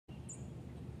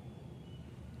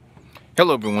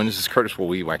Hello everyone, this is Curtis with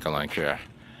Weed Whacker Lawn Care.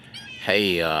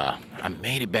 Hey, I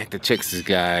made it back to Texas,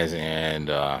 guys, and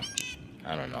I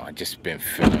don't know, I just been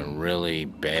feeling really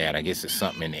bad. I guess it's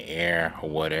something in the air or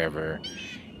whatever,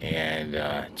 and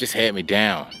just had me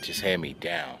down,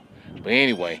 But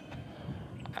anyway,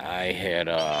 I had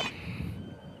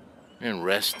been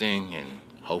resting, and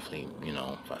hopefully, you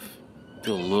know, if I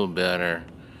feel a little better,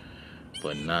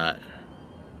 but not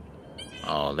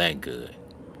all that good.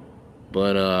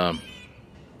 But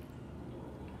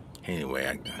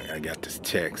anyway, I got this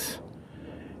text,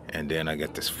 and then I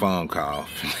got this phone call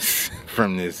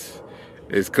from this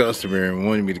customer, and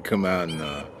wanted me to come out and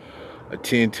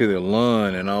attend to their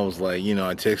lawn. And I was like, you know,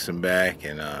 I texted him back,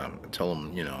 and I told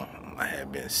him, you know, I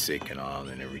had been sick and all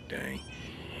and everything.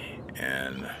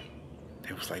 And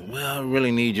they was like, well, I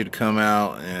really need you to come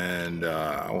out. And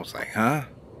I was like, huh?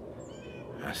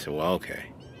 I said, well, okay.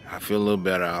 I feel a little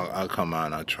better. I'll come out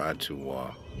and I'll try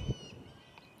to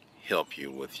help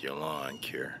you with your lawn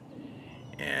care.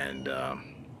 And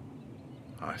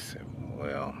I said,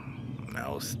 well, I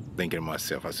was thinking to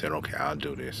myself, I said, okay, I'll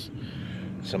do this.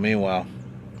 So meanwhile,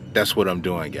 that's what I'm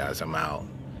doing, guys. I'm out,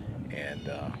 and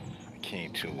I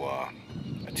came to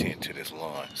attend to this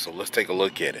lawn. So let's take a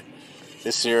look at it.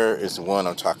 This here is the one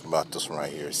I'm talking about, this one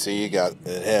right here. See, it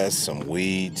has some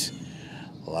weeds.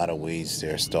 A lot of weeds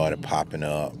there started popping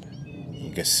up.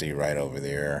 You can see right over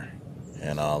there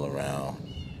and all around.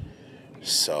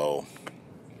 So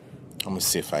I'm gonna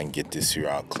see if I can get this here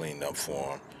all cleaned up for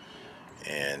them.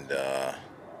 And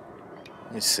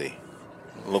let me see.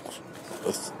 Look,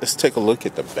 let's take a look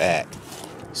at the back.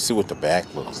 See what the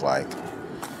back looks like.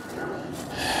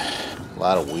 A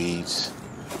lot of weeds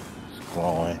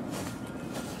growing.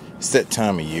 It's that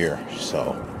time of year,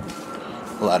 so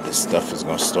a lot of this stuff is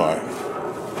gonna start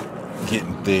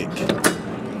getting thick.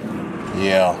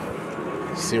 Yeah,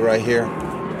 see right here?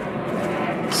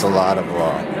 It's a lot of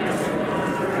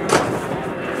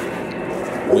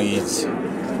weeds. You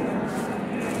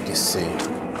can see.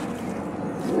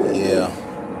 Yeah,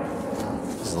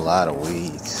 there's a lot of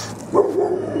weeds.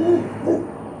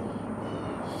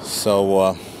 So,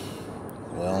 well,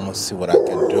 I'm gonna see what I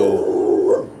can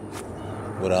do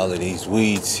with all of these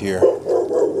weeds here.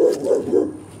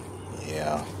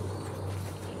 Yeah.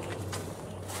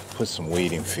 Put some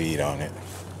weeding feed on it.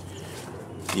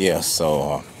 Yeah,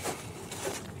 so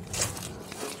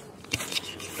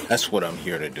that's what I'm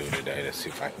here to do today. Let's see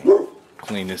if I can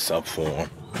clean this up for them.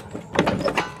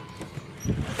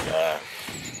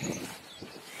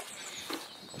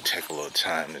 Take a little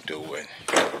time to do it.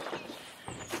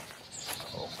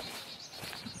 So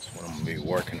that's what I'm gonna be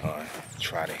working on.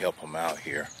 Try to help them out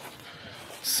here.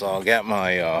 So I got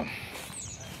my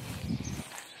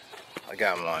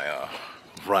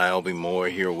Ryobi mower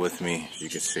here with me. You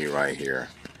can see right here.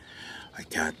 I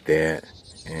got that,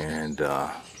 and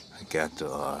I got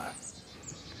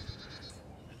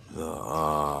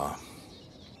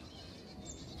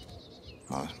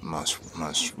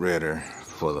my shredder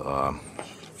for the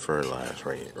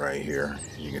fertilizer right here.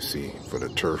 You can see for the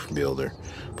turf builder.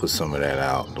 Put some of that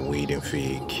out. The weeding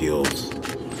feed kills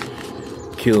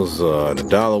the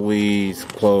dollar weeds,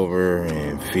 clover,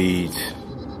 and feeds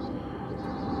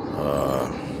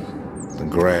the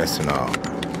grass and all.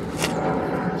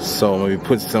 So maybe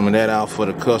put some of that out for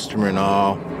the customer and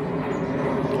all,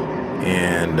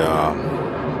 and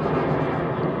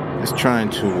just trying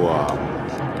to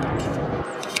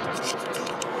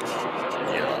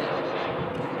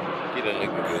get it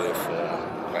looking good for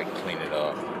them, like clean it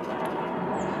up,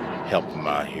 help them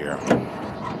out here.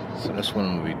 So that's what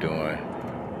I'm gonna be doing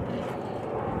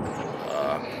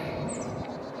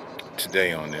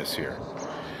today on this here.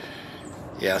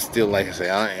 Yeah, still, like I say,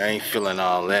 I ain't feeling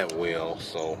all that well,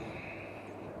 so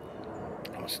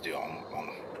I'm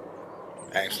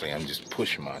just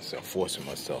pushing myself, forcing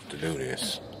myself to do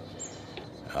this.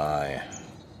 I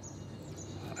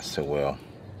said, well,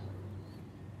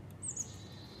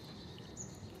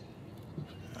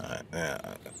 I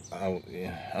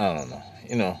don't know.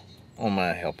 You know, I don't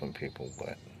mind helping people,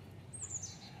 but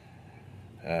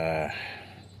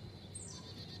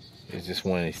it's just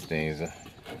one of these things. I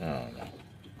don't know.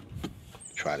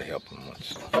 Try to help them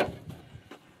much.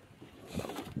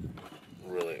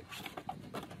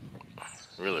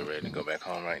 Really ready to go back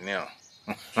home right now.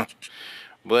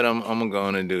 But I'm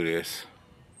gonna do this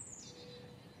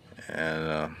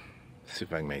and see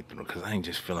if I can make it through, because I ain't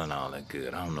just feeling all that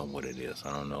good. I don't know what it is.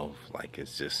 I don't know if, like,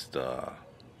 it's just I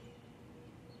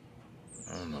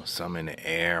don't know, something in the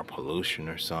air, pollution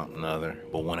or something other.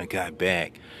 But when I got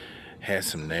back, had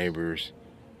some neighbors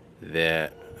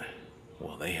that,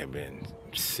 well, they had been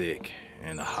sick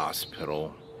in the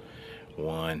hospital.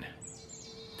 One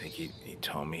think he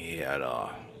told me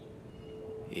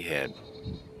he had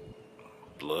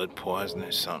blood poisoning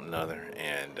or something other,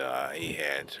 and he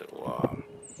had to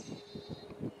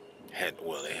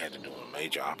they had to do a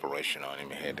major operation on him.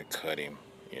 They had to cut him,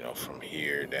 you know, from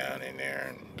here down in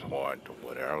there and heart or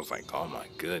whatever. I was like, oh my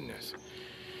goodness.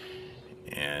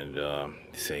 And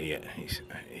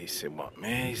he said, well,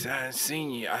 man, he said, I hadn't seen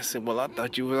you. I said, well, I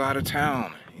thought you were out of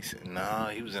town. He said, no,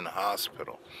 he was in the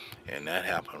hospital. And that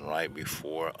happened right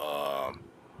before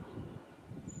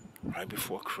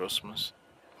Christmas.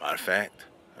 Matter of fact,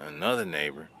 another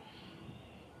neighbor,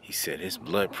 he said his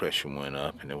blood pressure went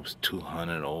up and it was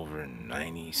 200 over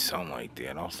 90, something like that.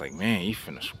 And I was like, man, you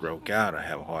finna stroke out or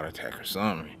have a heart attack or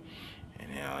something.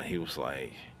 And he was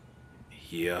like,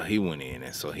 yeah, he went in,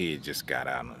 and so he had just got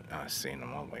out, and I seen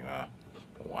him. I was like, oh,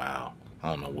 wow. I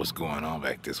don't know what's going on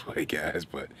back this way, guys,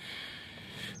 but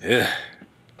yeah.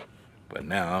 But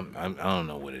now I don't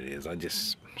know what it is. I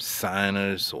just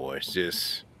sinus, or it's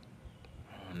just,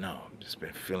 I don't know. Just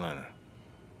been feeling.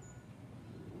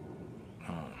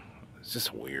 It's just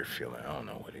a weird feeling. I don't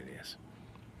know what it is.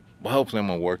 But hopefully I'm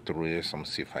gonna work through this. I'm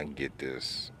gonna see if I can get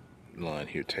this lawn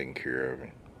here taken care of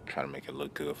and try to make it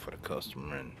look good for the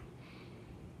customer and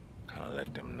kind of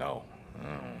let them know. I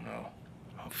don't know.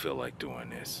 I don't feel like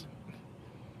doing this.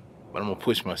 But I'm going to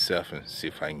push myself and see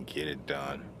if I can get it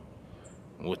done.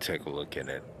 We'll take a look at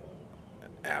it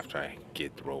after I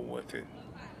get through with it.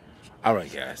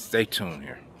 Alright guys, stay tuned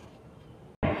here.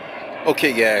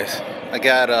 Okay guys, I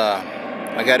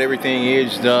got everything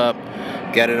edged up,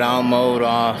 got it all mowed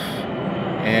off,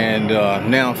 and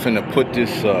now I'm finna put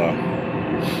this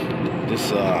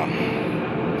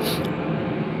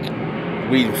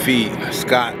weed and feed,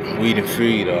 Scott weed and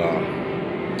feed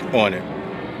on it.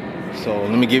 So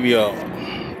let me give you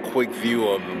a quick view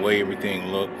of the way everything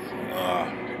looked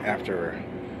after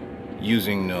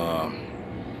using the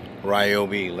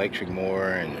Ryobi electric mower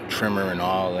and the trimmer and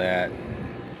all that.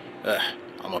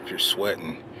 I'm up here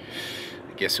sweating.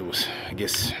 I guess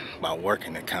by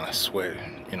working it kind of sweated,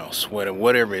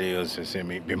 whatever it is that's in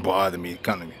me, been bothering me,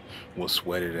 kind of will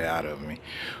sweat it out of me.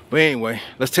 But anyway,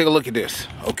 let's take a look at this.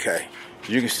 Okay.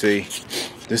 You can see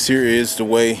this here is the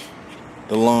way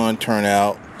the lawn turned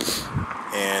out,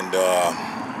 and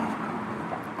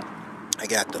I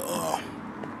got the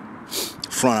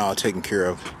front all taken care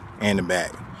of and the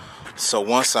back. So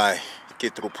once I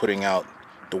get through putting out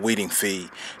the weeding feed,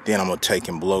 then I'm gonna take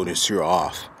and blow this here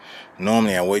off.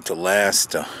 Normally I wait till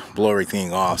last to blow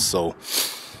everything off, so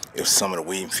if some of the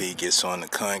weeding feed gets on the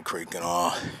concrete and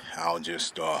all, I'll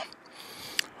just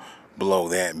blow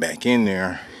that back in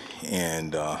there,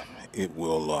 and it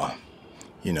will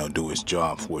do its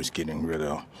job for it's getting rid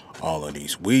of all of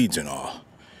these weeds and all.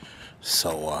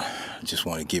 So I just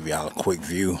want to give y'all a quick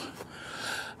view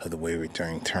of the way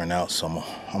everything turned out. So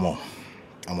I'm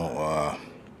gonna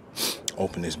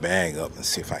open this bag up and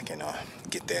see if I can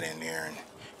get that in there and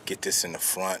get this in the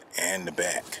front and the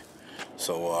back.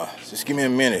 So just give me a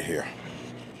minute here.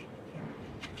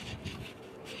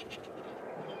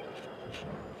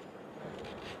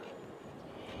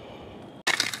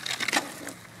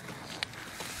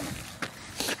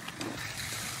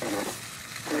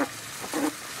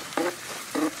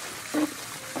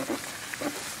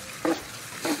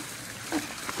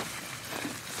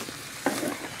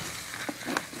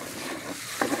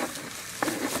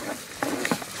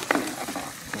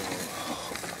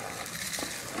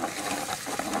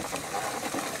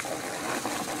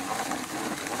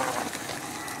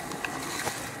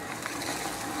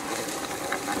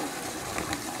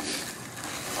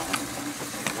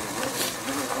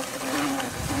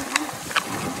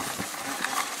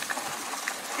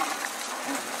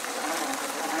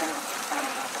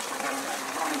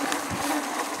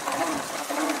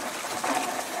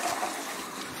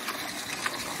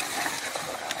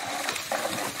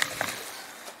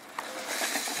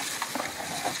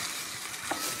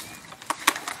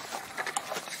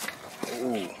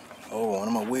 Oh, one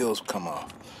of my wheels come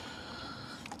off.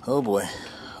 Oh boy.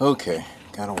 Okay,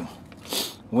 gotta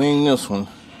wing this one.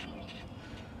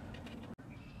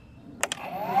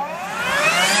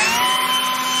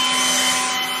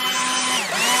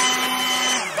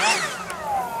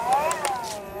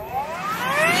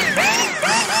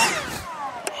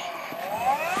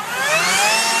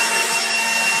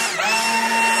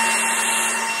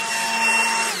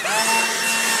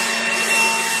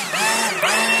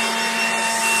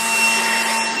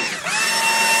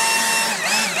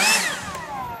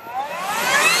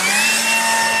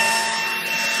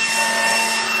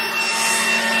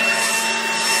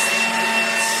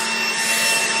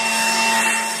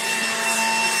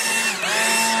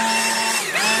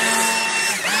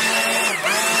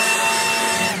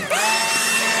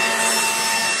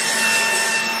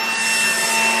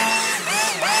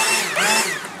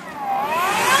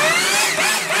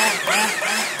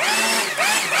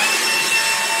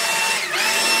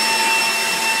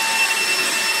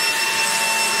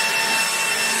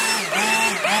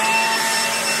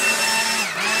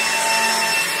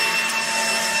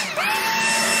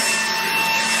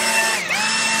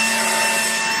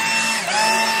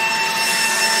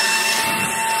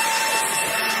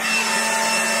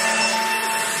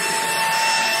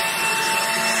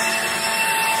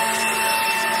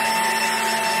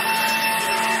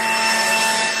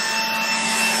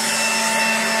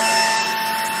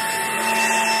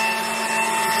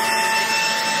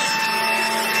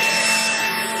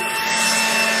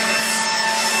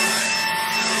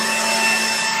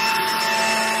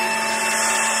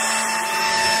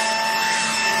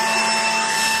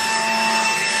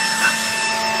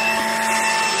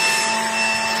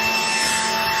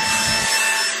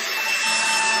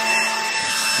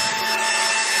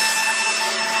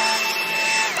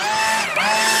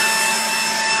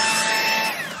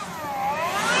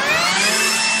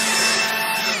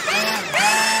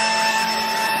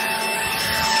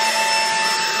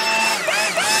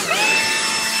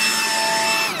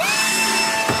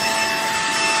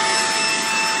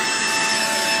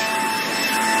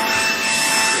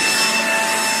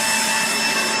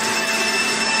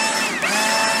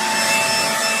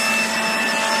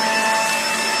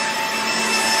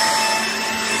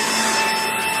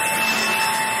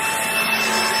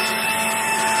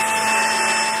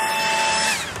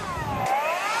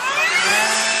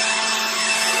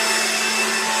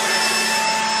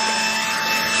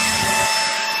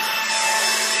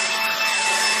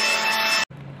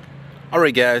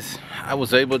 Alright guys, I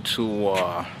was able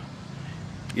to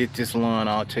get this lawn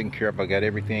all taken care of. I got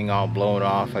everything all blown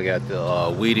off. I got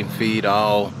the weed and feed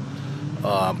all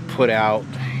put out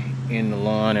in the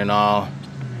lawn and all.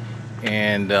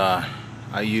 And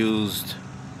I used,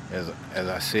 as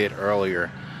I said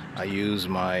earlier, I used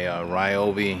my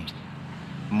Ryobi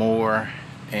mower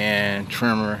and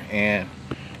trimmer, and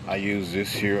I use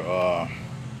this here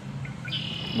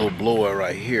little blower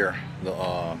right here,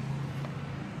 the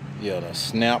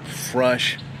Snap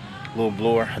Fresh little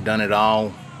blower. I've done it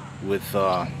all with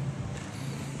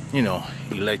you know,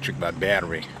 electric by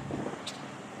battery.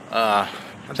 I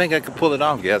think I could pull it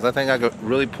off, guys. I think I could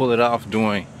really pull it off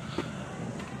doing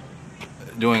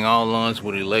all lawns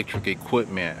with electric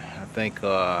equipment. I think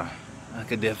I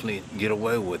could definitely get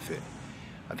away with it.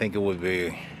 I think it would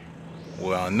be,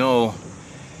 well, I know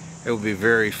it would be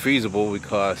very feasible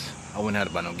because I wouldn't have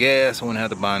to buy no gas. I wouldn't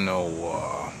have to buy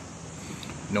no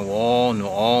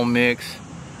oil mix,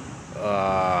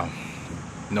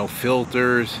 no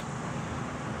filters.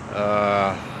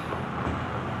 Let's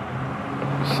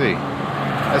see,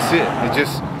 that's it. It's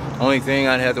just only thing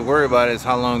I'd have to worry about is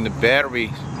how long the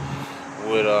battery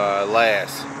would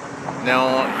last.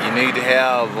 Now you need to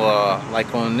have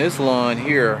like on this lawn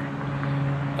here,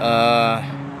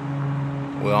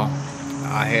 well,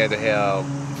 I had to have,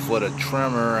 for the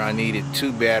trimmer, I needed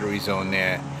 2 batteries on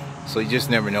that. So you just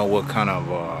never know what kind of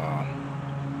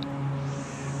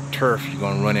turf you're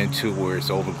gonna run into where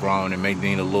it's overgrown and may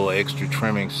need a little extra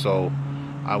trimming. So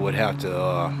I would have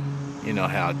to you know,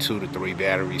 have 2 to 3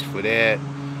 batteries for that.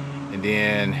 And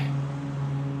then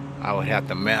I would have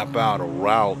to map out a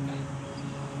route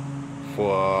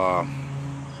for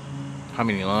how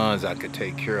many lawns I could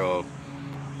take care of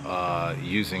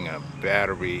using a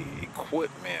battery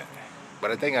equipment. But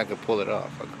I think I could pull it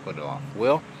off. I could put it off.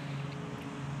 Well,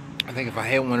 I think if I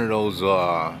had one of those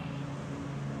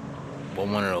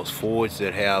Fords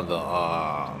that have the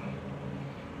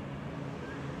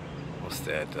what's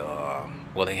that?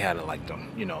 Well, they had like the,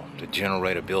 you know, the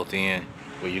generator built in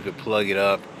where you could plug it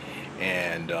up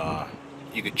and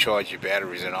you could charge your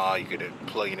batteries and all. You could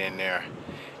plug it in there,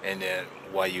 and then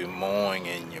while you're mowing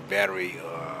and your battery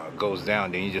goes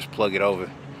down, then you just plug it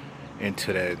over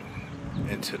into the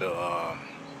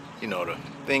you know, the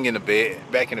thing in the bed,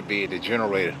 back in the bed, the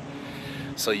generator,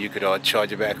 so you could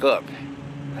charge it back up.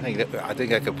 I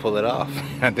think I could pull it off.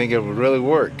 I think it would really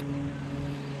work.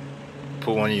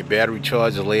 Put one of your battery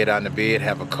chargers, lay it out in the bed,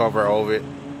 have a cover over it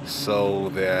so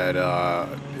that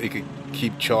it could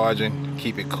keep charging,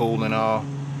 keep it cool and all.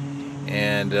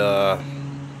 And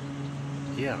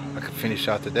yeah, I could finish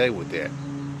out the day with that.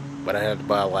 But I had to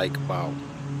buy like about,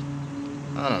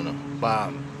 I don't know,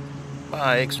 buy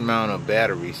X amount of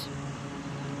batteries.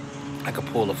 I could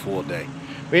pull a full day.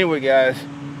 But anyway, guys,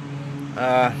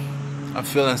 I'm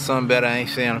feeling some better. I ain't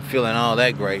saying I'm feeling all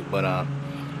that great, but I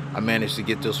managed to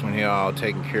get this one here all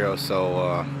taken care of.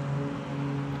 So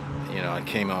you know, I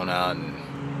came on out and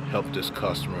helped this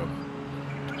customer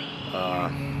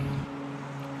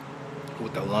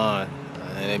with the lawn,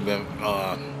 and they've been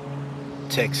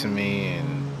texting me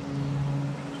and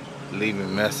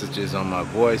leaving messages on my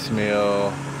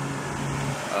voicemail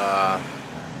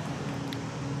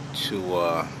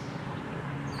to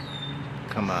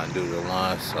come out and do the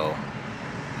lawn. So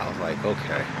I was like,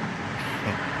 okay.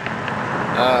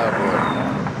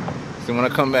 Boy. So when I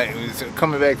coming back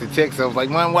to Texas, I was like,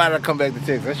 man, why did I come back to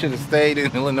Texas? I should have stayed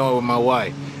in Illinois with my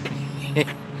wife.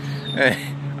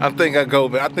 I think I'm gonna go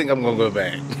back.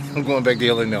 I'm going back to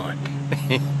Illinois.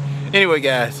 Anyway,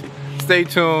 guys, stay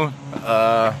tuned.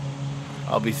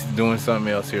 I'll be doing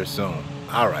something else here soon.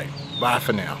 All right, bye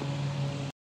for now.